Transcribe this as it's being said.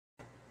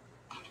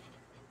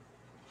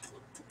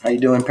How you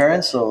doing,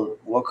 parents? So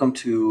welcome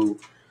to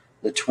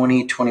the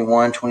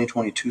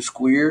 2021-2022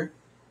 school year.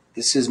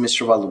 This is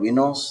Mr.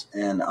 Valdovinos,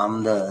 and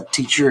I'm the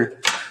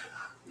teacher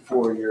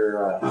for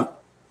your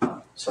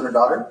son or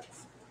daughter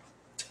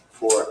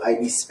for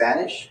IB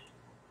Spanish.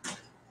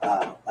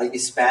 IB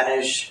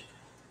Spanish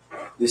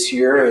this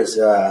year is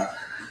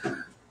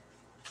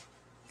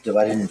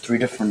divided in three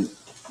different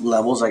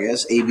levels, I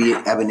guess. AB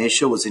ab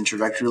initio was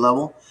introductory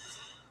level,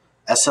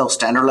 SL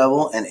standard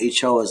level, and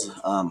HL is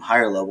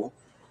higher level.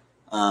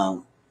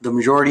 The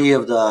majority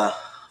of the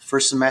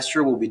first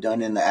semester will be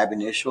done in the ab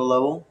initio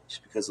level,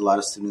 just because a lot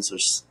of students are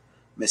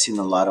missing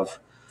a lot of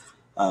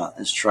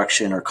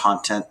instruction or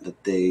content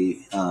that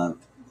they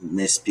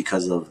missed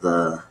because of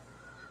the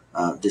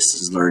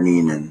distance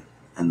learning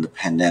and the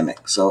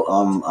pandemic. So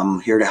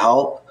I'm here to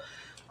help.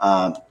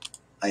 I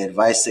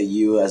advise that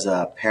you as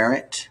a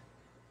parent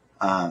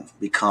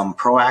become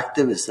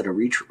proactive instead of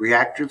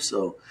reactive.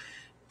 So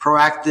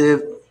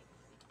proactive,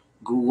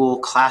 Google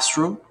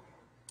Classroom,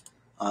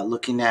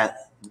 looking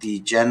at the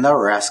agenda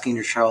or asking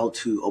your child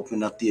to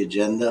open up the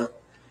agenda.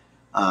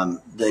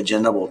 The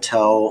agenda will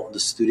tell the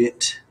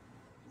student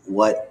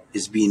what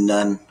is being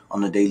done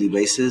on a daily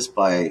basis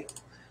by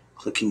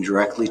clicking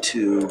directly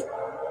to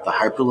the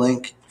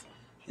hyperlink,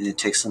 and it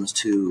takes them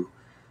to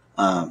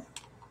the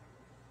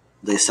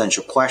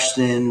essential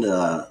question,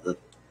 the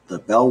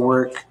bell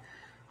work,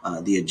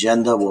 the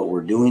agenda, what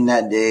we're doing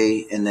that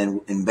day, and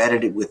then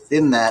embedded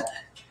within that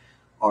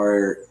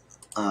are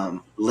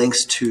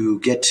links to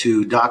get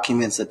to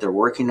documents that they're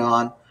working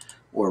on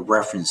or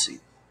referencing.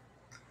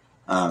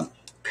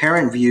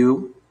 Parent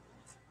View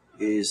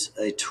is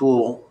a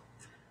tool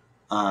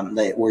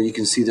where you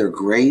can see their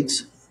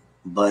grades,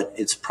 but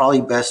it's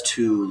probably best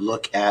to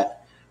look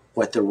at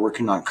what they're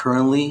working on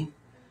currently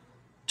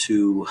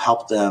to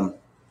help them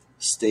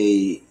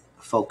stay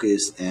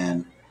focused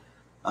and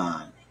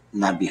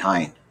not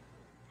behind.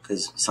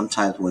 Because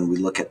sometimes when we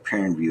look at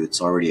Parent View,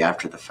 it's already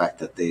after the fact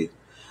that they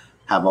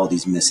have all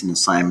these missing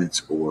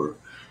assignments or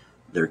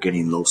they're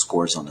getting low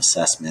scores on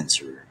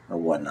assessments or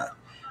whatnot.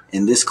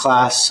 In this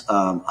class,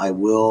 I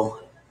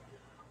will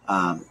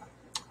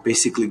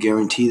basically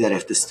guarantee that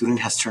if the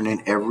student has turned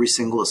in every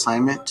single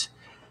assignment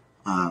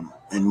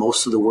and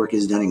most of the work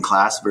is done in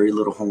class, very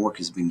little homework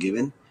has been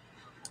given,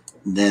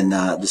 then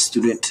the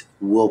student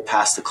will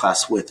pass the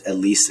class with at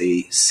least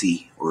a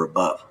C or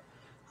above.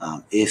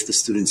 If the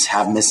students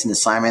have missing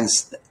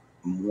assignments,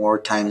 more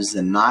times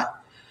than not,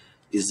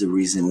 is the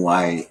reason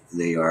why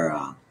they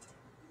are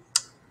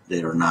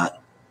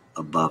not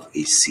above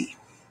a C.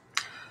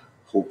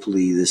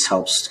 Hopefully this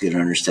helps to get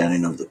an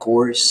understanding of the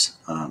course.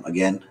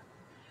 Again,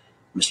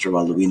 Mr.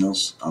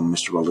 Valdovinos.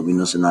 Mr.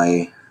 Valdovinos and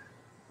I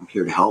am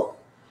here to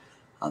help.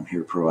 I'm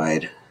here to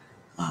provide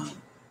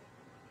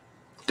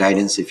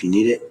guidance if you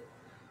need it.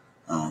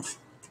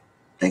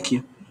 Thank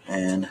you,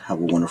 and have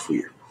a wonderful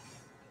year.